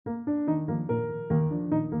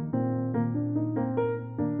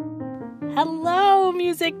Hello,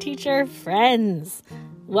 music teacher friends.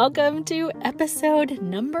 Welcome to episode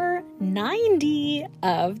number 90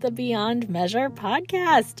 of the Beyond Measure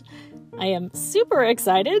podcast. I am super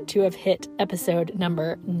excited to have hit episode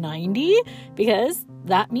number 90 because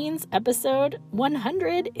that means episode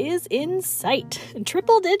 100 is in sight.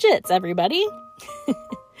 Triple digits, everybody.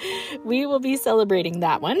 We will be celebrating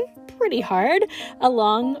that one pretty hard,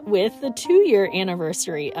 along with the 2-year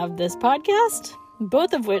anniversary of this podcast,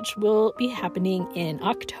 both of which will be happening in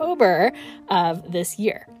October of this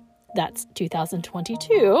year. That's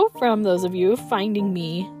 2022, from those of you finding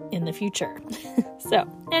me in the future. So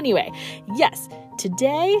anyway, yes,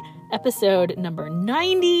 today, episode number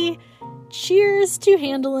 90, cheers to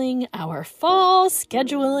handling our fall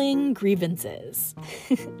scheduling grievances.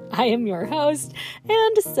 I am your host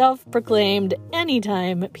and self-proclaimed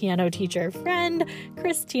anytime piano teacher friend,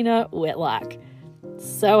 Christina Whitlock.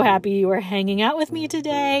 So happy you are hanging out with me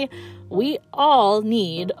today. We all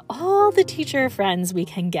need all the teacher friends we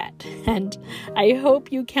can get, and I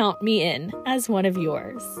hope you count me in as one of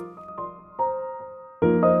yours.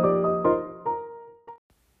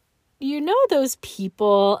 You know those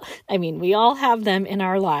people, we all have them in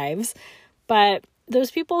our lives, but those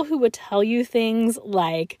people who would tell you things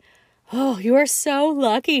like, "Oh, you are so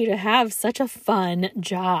lucky to have such a fun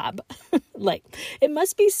job." Like, it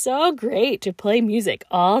must be so great to play music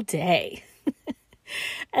all day.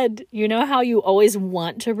 And you know how you always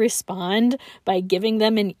want to respond by giving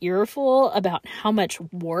them an earful about how much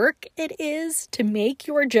work it is to make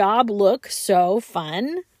your job look so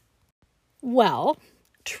fun? Well,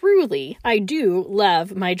 truly, I do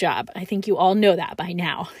love my job. I think you all know that by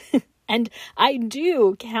now. And I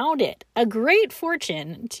do count it a great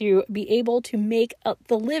fortune to be able to make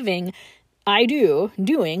the living I do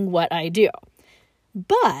doing what I do.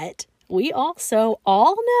 But we also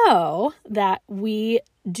all know that we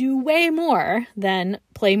do way more than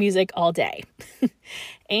play music all day.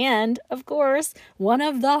 And, of course, one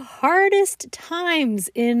of the hardest times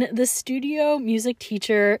in the studio music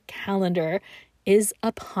teacher calendar is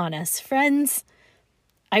upon us, friends.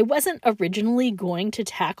 I wasn't originally going to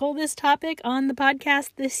tackle this topic on the podcast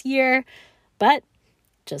this year, but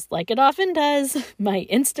just like it often does, my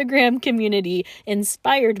Instagram community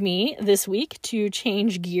inspired me this week to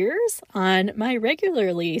change gears on my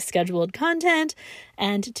regularly scheduled content,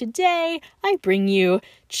 and today I bring you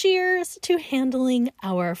cheers to handling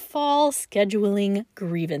our fall scheduling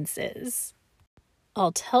grievances.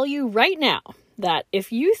 I'll tell you right now that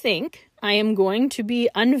if you think I am going to be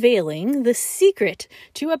unveiling the secret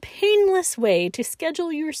to a painless way to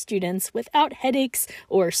schedule your students without headaches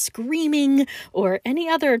or screaming or any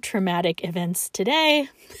other traumatic events today,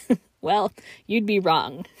 well, you'd be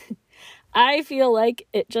wrong. I feel like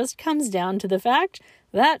it just comes down to the fact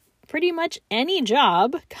that pretty much any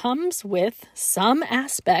job comes with some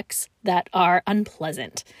aspects that are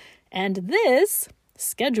unpleasant. And this,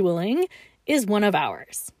 scheduling, is one of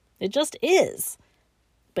ours. It just is.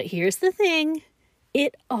 But here's the thing,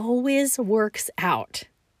 it always works out.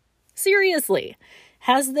 Seriously,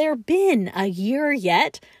 has there been a year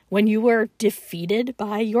yet when you were defeated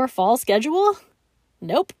by your fall schedule?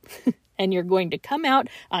 Nope. And you're going to come out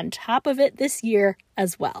on top of it this year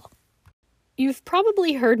as well. You've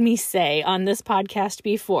probably heard me say on this podcast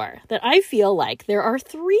before that I feel like there are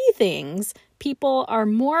 3 things people are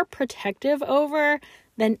more protective over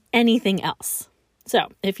than anything else. So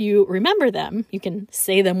if you remember them, you can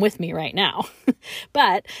say them with me right now.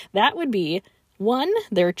 But that would be 1,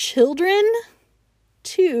 their children,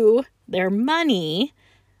 2, their money,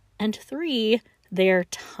 and 3, their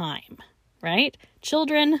time, right?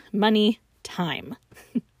 Children, money, time.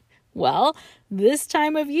 Well, this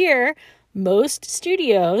time of year, most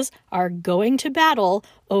studios are going to battle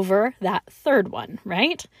over that 3rd one,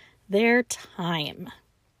 right? Their time.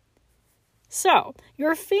 So,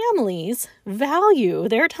 your families value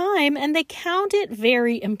their time and they count it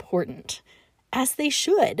very important. As they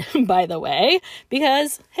should, by the way,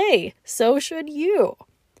 because, hey, so should you.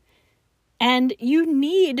 And you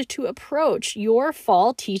need to approach your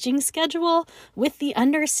fall teaching schedule with the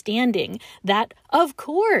understanding that, of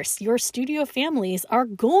course, your studio families are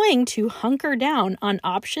going to hunker down on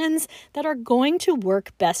options that are going to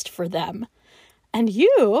work best for them. And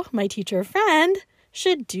you, my teacher friend,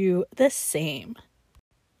 should do the same.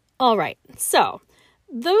 All right, so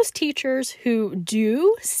those teachers who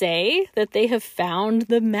do say that they have found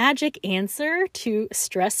the magic answer to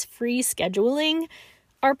stress-free scheduling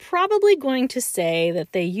are probably going to say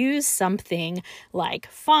that they use something like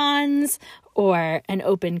Fonz or an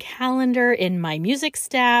open calendar in My Music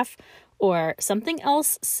Staff or something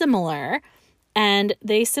else similar And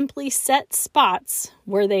they simply set spots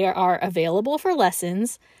where they are available for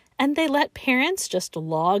lessons, and they let parents just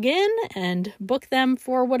log in and book them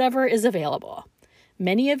for whatever is available.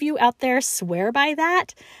 Many of you out there swear by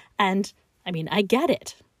that, and I get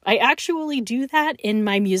it. I actually do that in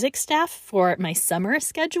my music staff for my summer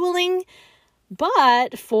scheduling,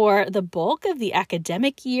 but for the bulk of the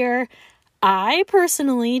academic year, I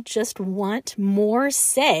personally just want more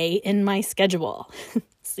say in my schedule.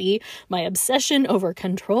 See, my obsession over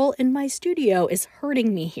control in my studio is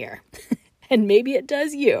hurting me here. And maybe it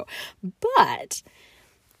does you. But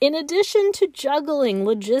in addition to juggling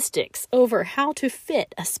logistics over how to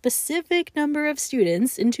fit a specific number of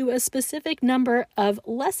students into a specific number of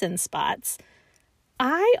lesson spots,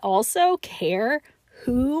 I also care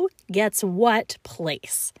who gets what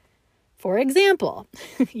place. For example,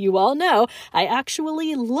 you all know I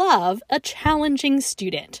actually love a challenging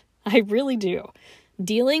student. I really do.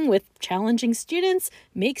 Dealing with challenging students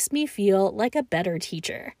makes me feel like a better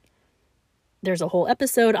teacher. There's a whole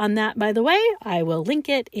episode on that, by the way. I will link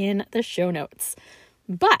it in the show notes.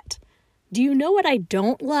 But do you know what I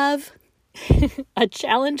don't love? A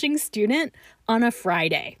challenging student on a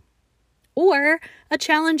Friday. Or a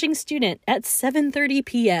challenging student at 7:30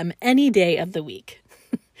 p.m. any day of the week.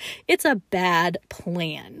 It's a bad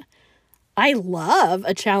plan. I love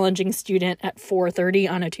a challenging student at 4:30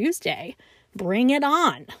 on a Tuesday. Bring it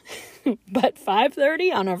on. But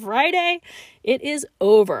 5:30 on a Friday, it is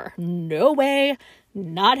over. No way,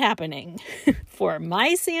 not happening. For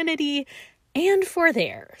my sanity and for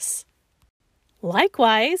theirs.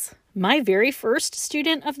 Likewise, my very first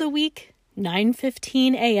student of the week,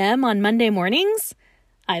 9:15 a.m. on Monday mornings,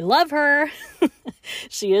 I love her.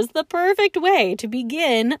 She is the perfect way to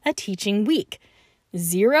begin a teaching week.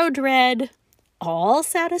 Zero dread, all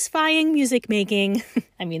satisfying music making.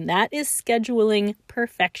 That is scheduling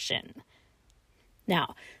perfection.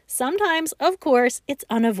 Now, sometimes, of course, it's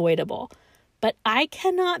unavoidable, but I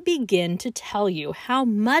cannot begin to tell you how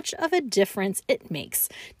much of a difference it makes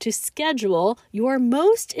to schedule your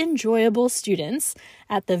most enjoyable students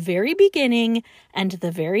at the very beginning and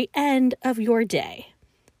the very end of your day.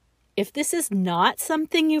 If this is not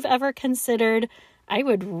something you've ever considered, I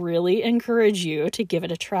would really encourage you to give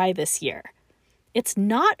it a try this year. It's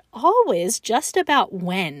not always just about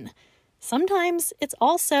when. Sometimes it's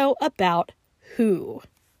also about who.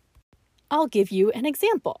 I'll give you an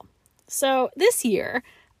example. So this year,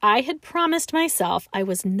 I had promised myself I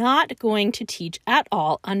was not going to teach at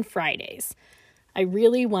all on Fridays. I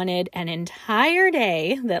really wanted an entire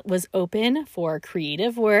day that was open for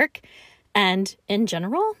creative work and, in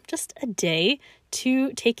general, just a day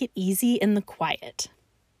to take it easy in the quiet.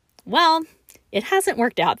 Well, it hasn't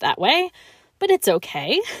worked out that way. But it's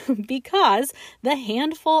okay, because the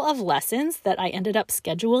handful of lessons that I ended up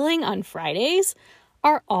scheduling on Fridays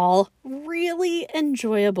are all really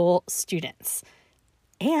enjoyable students.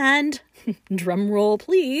 And, drum roll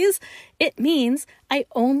please, it means I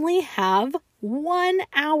only have 1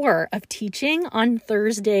 hour of teaching on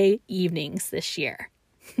Thursday evenings this year.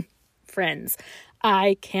 Friends,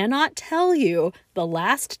 I cannot tell you the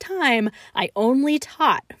last time I only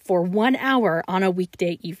taught for 1 hour on a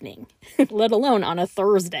weekday evening, let alone on a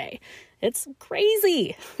Thursday. It's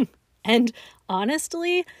crazy. And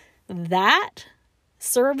honestly, that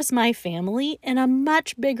serves my family in a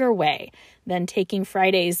much bigger way than taking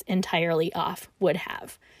Fridays entirely off would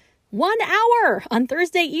have. 1 hour on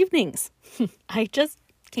Thursday evenings. I just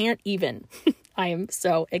can't even. I am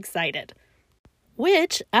so excited.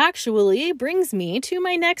 Which actually brings me to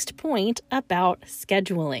my next point about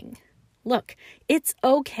scheduling. Look, it's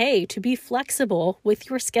okay to be flexible with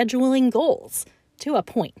your scheduling goals, to a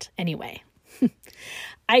point anyway.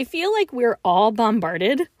 I feel like we're all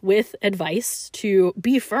bombarded with advice to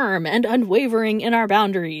be firm and unwavering in our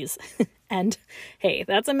boundaries. And hey,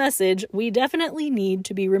 that's a message we definitely need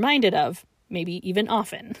to be reminded of, maybe even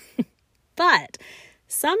often. But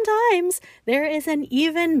sometimes there is an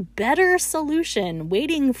even better solution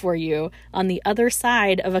waiting for you on the other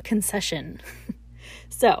side of a concession.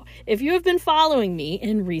 So, if you have been following me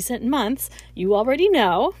in recent months, you already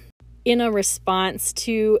know, in a response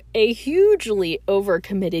to a hugely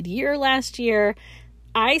overcommitted year last year,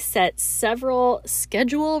 I set several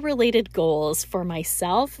schedule-related goals for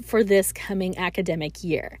myself for this coming academic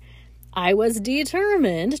year. I was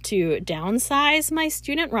determined to downsize my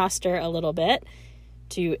student roster a little bit,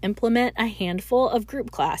 to implement a handful of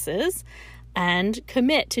group classes, and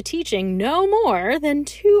commit to teaching no more than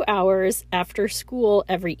 2 hours after school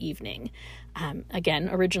every evening. Again,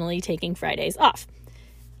 originally taking Fridays off.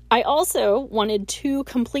 I also wanted 2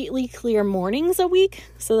 completely clear mornings a week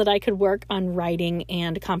so that I could work on writing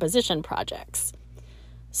and composition projects.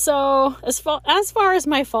 So as far as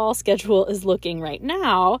my fall schedule is looking right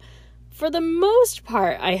now, for the most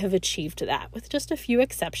part, I have achieved that with just a few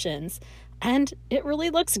exceptions, and it really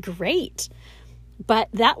looks great. But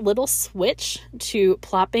that little switch to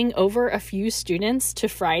plopping over a few students to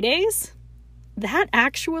Fridays, that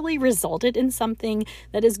actually resulted in something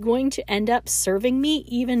that is going to end up serving me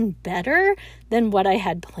even better than what I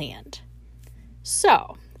had planned.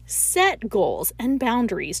 So, set goals and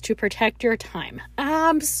boundaries to protect your time,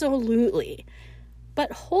 absolutely.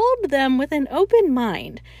 But hold them with an open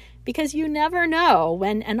mind, because you never know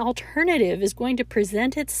when an alternative is going to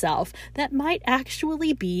present itself that might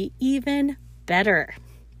actually be even better.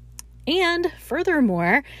 And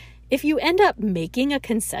furthermore, if you end up making a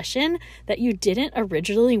concession that you didn't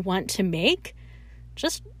originally want to make,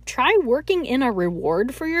 just try working in a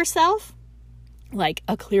reward for yourself, like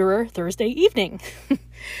a clearer Thursday evening.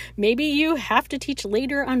 Maybe you have to teach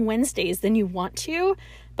later on Wednesdays than you want to,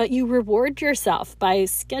 but you reward yourself by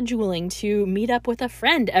scheduling to meet up with a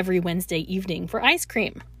friend every Wednesday evening for ice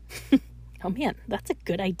cream. Oh man, that's a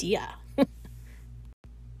good idea.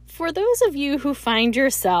 For those of you who find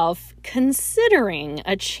yourself considering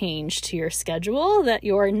a change to your schedule that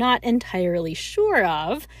you're not entirely sure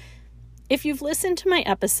of, if you've listened to my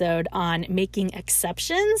episode on making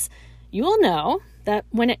exceptions, you will know that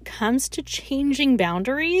when it comes to changing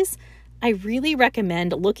boundaries, I really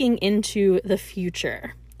recommend looking into the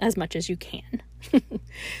future as much as you can.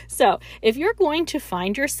 So, if you're going to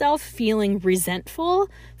find yourself feeling resentful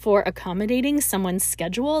for accommodating someone's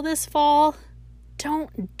schedule this fall,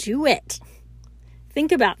 don't do it.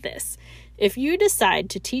 Think about this. If you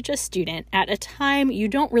decide to teach a student at a time you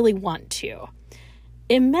don't really want to,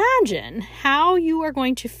 imagine how you are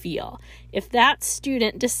going to feel if that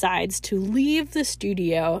student decides to leave the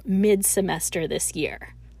studio mid-semester this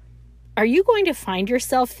year. Are you going to find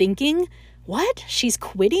yourself thinking, what? She's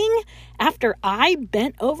quitting after I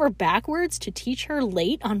bent over backwards to teach her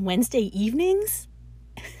late on Wednesday evenings?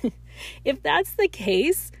 If that's the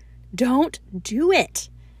case, don't do it.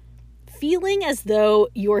 Feeling as though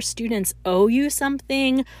your students owe you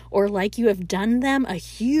something or like you have done them a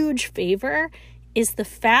huge favor is the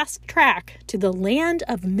fast track to the land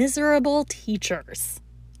of miserable teachers.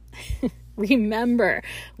 Remember,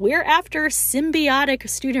 we're after symbiotic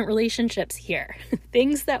student relationships here.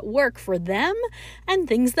 Things that work for them and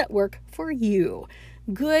things that work for you.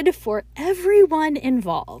 Good for everyone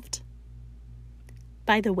involved.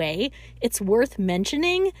 By the way, it's worth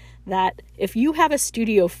mentioning that if you have a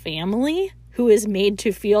studio family who is made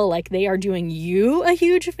to feel like they are doing you a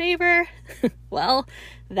huge favor, well,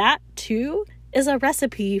 that too is a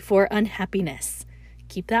recipe for unhappiness.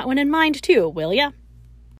 Keep that one in mind too, will ya?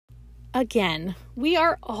 Again, we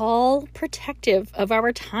are all protective of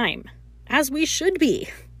our time, as we should be.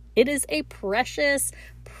 It is a precious,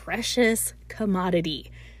 precious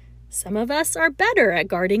commodity. Some of us are better at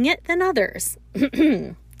guarding it than others.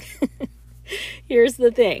 Here's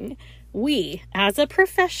the thing. We, as a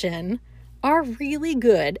profession, are really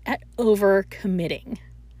good at overcommitting.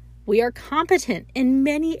 We are competent in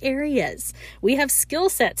many areas. We have skill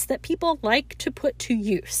sets that people like to put to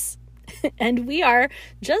use. And we are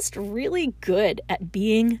just really good at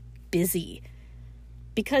being busy.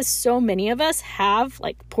 Because so many of us have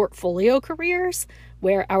portfolio careers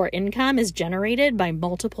where our income is generated by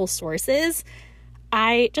multiple sources,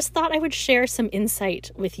 I just thought I would share some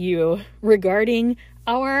insight with you regarding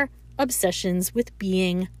our obsessions with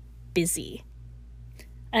being busy.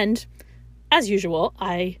 And as usual,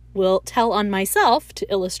 I will tell on myself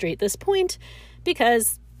to illustrate this point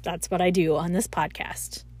because that's what I do on this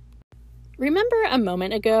podcast. Remember a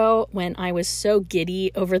moment ago when I was so giddy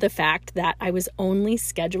over the fact that I was only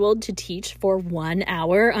scheduled to teach for 1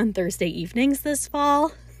 hour on Thursday evenings this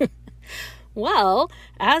fall? Well,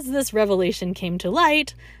 as this revelation came to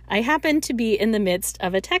light, I happened to be in the midst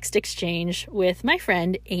of a text exchange with my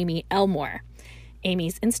friend Amy Elmore.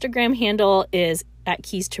 Amy's Instagram handle is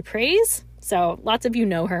 @keys2praise, so lots of you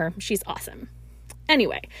know her. She's awesome.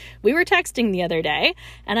 Anyway, we were texting the other day,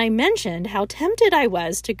 and I mentioned how tempted I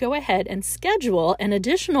was to go ahead and schedule an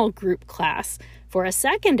additional group class for a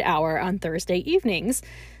second hour on Thursday evenings,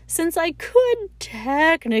 since I could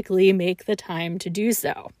technically make the time to do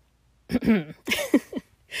so.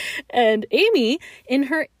 And Amy, in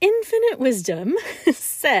her infinite wisdom,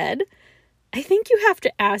 said, I think you have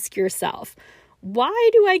to ask yourself, why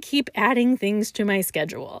do I keep adding things to my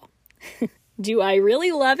schedule? Do I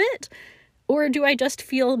really love it? Or do I just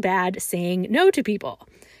feel bad saying no to people?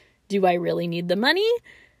 Do I really need the money?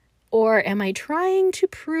 Or am I trying to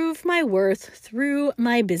prove my worth through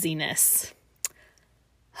my busyness?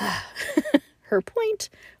 Her point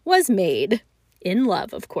was made, in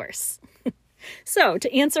love, of course. So,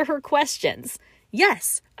 to answer her questions,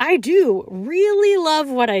 yes, I do really love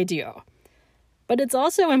what I do. But it's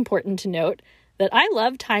also important to note that I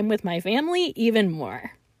love time with my family even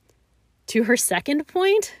more. To her second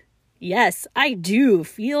point, yes, I do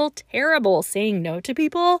feel terrible saying no to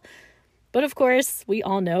people. But of course, we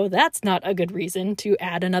all know that's not a good reason to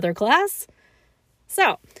add another class.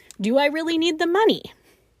 So, do I really need the money?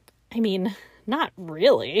 I mean, not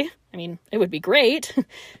really. I mean, it would be great.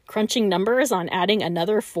 Crunching numbers on adding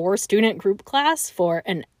another 4-student group class for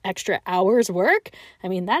an extra hour's work. I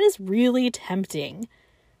mean, that is really tempting.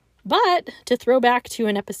 But to throw back to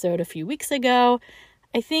an episode a few weeks ago,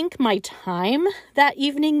 I think my time that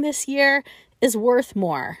evening this year is worth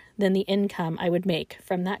more than the income I would make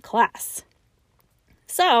from that class.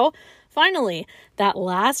 So, finally, that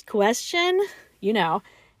last question,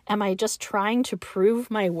 am I just trying to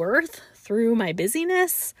prove my worth through my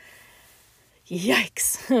busyness?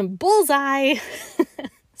 Yikes, bullseye.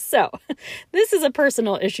 So, this is a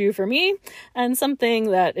personal issue for me and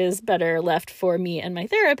something that is better left for me and my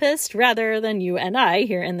therapist rather than you and I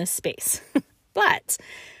here in this space. But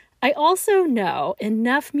I also know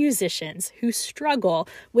enough musicians who struggle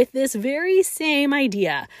with this very same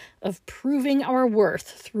idea of proving our worth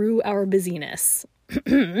through our busyness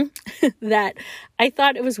that I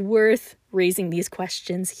thought it was worth raising these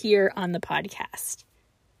questions here on the podcast.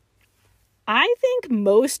 I think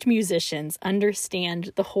most musicians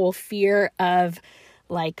understand the whole fear of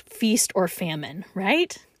feast or famine,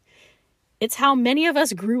 right? It's how many of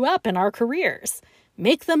us grew up in our careers.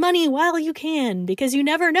 Make the money while you can, because you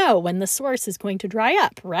never know when the source is going to dry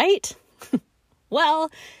up, right? Well,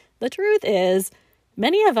 the truth is,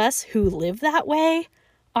 many of us who live that way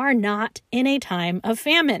are not in a time of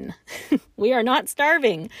famine. We are not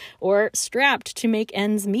starving or strapped to make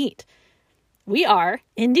ends meet. We are,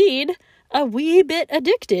 indeed, a wee bit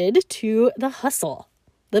addicted to the hustle,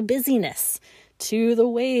 the busyness, to the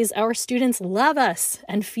ways our students love us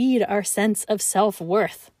and feed our sense of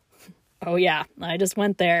self-worth. Oh yeah, I just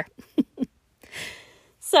went there.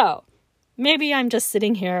 So, maybe I'm just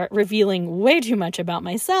sitting here revealing way too much about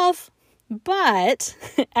myself, but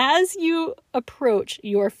as you approach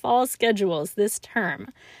your fall schedules this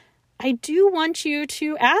term, I do want you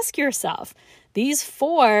to ask yourself these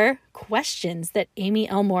 4 questions that Amy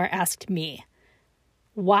Elmore asked me.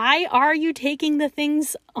 Why are you taking the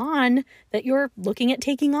things on that you're looking at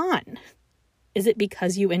taking on? Is it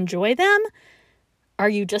because you enjoy them? Are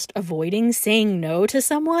you just avoiding saying no to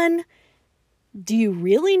someone? Do you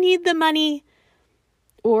really need the money?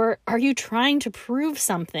 Or are you trying to prove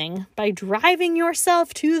something by driving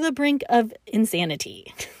yourself to the brink of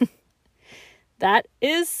insanity? That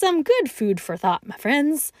is some good food for thought, my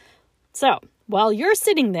friends. So, while you're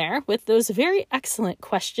sitting there with those very excellent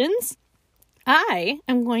questions, I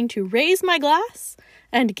am going to raise my glass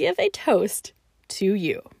and give a toast to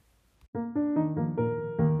you.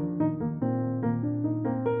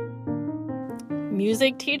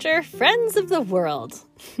 Music teacher, friends of the world,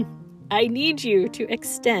 I need you to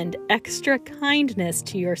extend extra kindness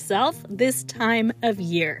to yourself this time of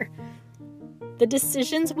year. The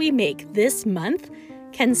decisions we make this month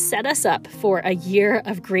can set us up for a year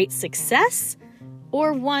of great success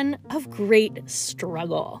or one of great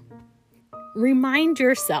struggle. Remind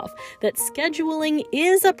yourself that scheduling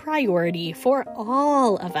is a priority for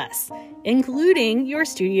all of us, including your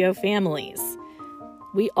studio families.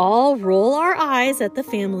 We all roll our eyes at the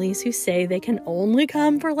families who say they can only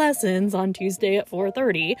come for lessons on Tuesday at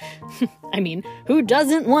 4:30. I mean, who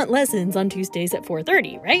doesn't want lessons on Tuesdays at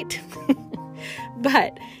 4:30, right?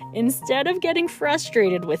 But instead of getting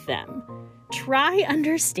frustrated with them, try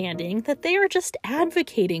understanding that they are just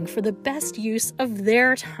advocating for the best use of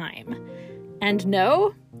their time. And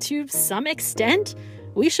no, to some extent,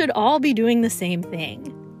 we should all be doing the same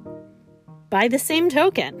thing. By the same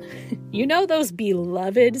token, you know those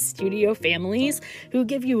beloved studio families who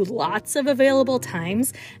give you lots of available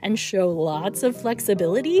times and show lots of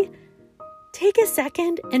flexibility? Take a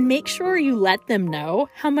second and make sure you let them know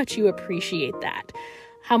how much you appreciate that,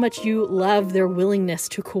 how much you love their willingness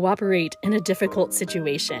to cooperate in a difficult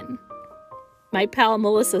situation. My pal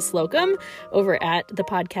Melissa Slocum over at the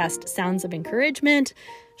podcast Sounds of Encouragement,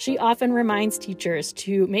 she often reminds teachers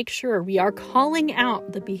to make sure we are calling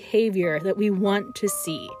out the behavior that we want to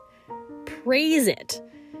see. Praise it,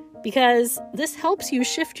 because this helps you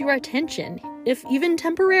shift your attention, if even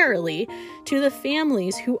temporarily, to the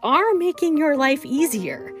families who are making your life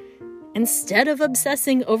easier, instead of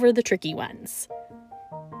obsessing over the tricky ones.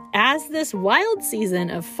 as this wild season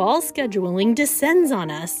of fall scheduling descends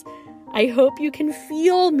on us, I hope you can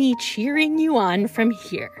feel me cheering you on from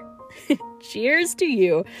here. Cheers to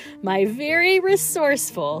you, my very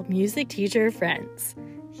resourceful music teacher friends.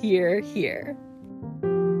 Hear, hear.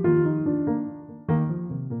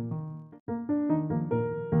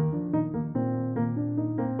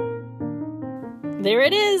 There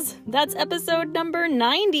it is. That's episode number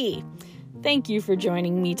 90. Thank you for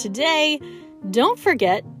joining me today. Don't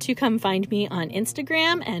forget to come find me on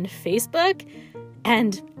Instagram and Facebook.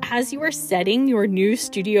 And as you are setting your new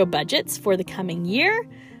studio budgets for the coming year,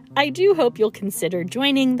 I do hope you'll consider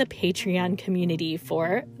joining the Patreon community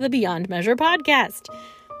for the Beyond Measure podcast.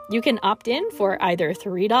 You can opt in for either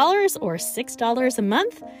 $3 or $6 a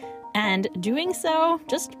month, and doing so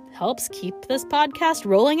just helps keep this podcast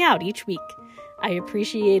rolling out each week. I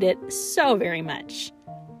appreciate it so very much.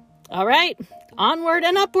 All right, onward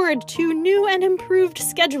and upward to new and improved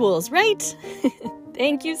schedules, right?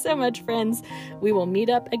 Thank you so much, friends. We will meet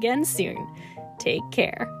up again soon. Take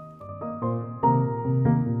care.